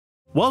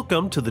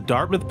Welcome to the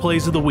Dartmouth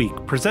Plays of the Week,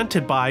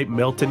 presented by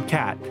Milton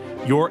Cat,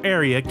 your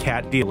area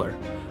cat dealer.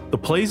 The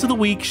Plays of the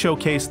Week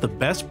showcase the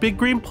best Big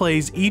Green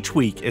plays each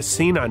week as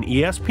seen on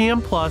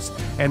ESPN Plus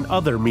and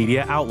other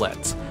media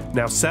outlets.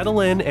 Now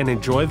settle in and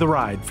enjoy the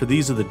ride, for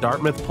these are the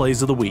Dartmouth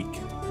Plays of the Week.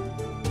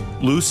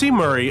 Lucy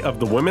Murray of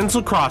the women's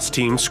lacrosse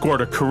team scored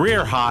a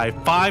career-high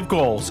 5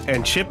 goals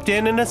and chipped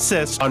in an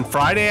assist on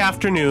Friday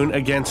afternoon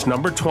against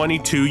number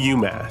 22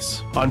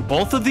 UMass. On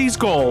both of these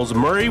goals,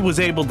 Murray was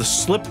able to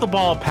slip the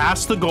ball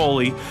past the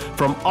goalie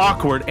from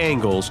awkward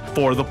angles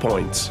for the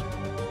points.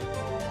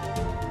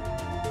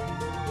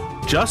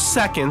 Just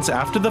seconds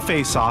after the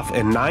faceoff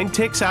and 9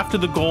 ticks after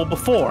the goal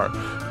before,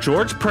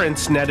 George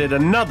Prince netted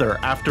another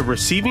after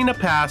receiving a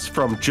pass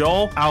from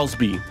Joel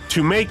Alsby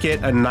to make it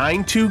a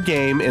 9-2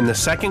 game in the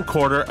second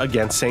quarter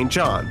against St.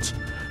 John's.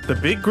 The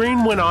Big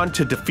Green went on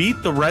to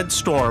defeat the Red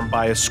Storm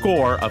by a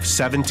score of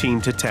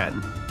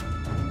 17-10.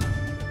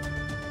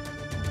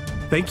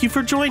 Thank you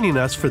for joining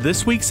us for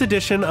this week's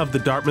edition of the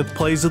Dartmouth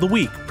Plays of the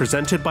Week,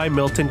 presented by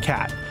Milton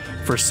Cat.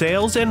 For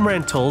sales and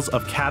rentals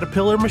of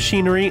Caterpillar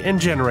machinery and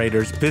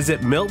generators, visit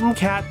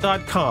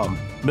miltoncat.com.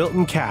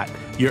 Milton Cat,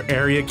 your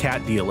area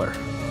cat dealer.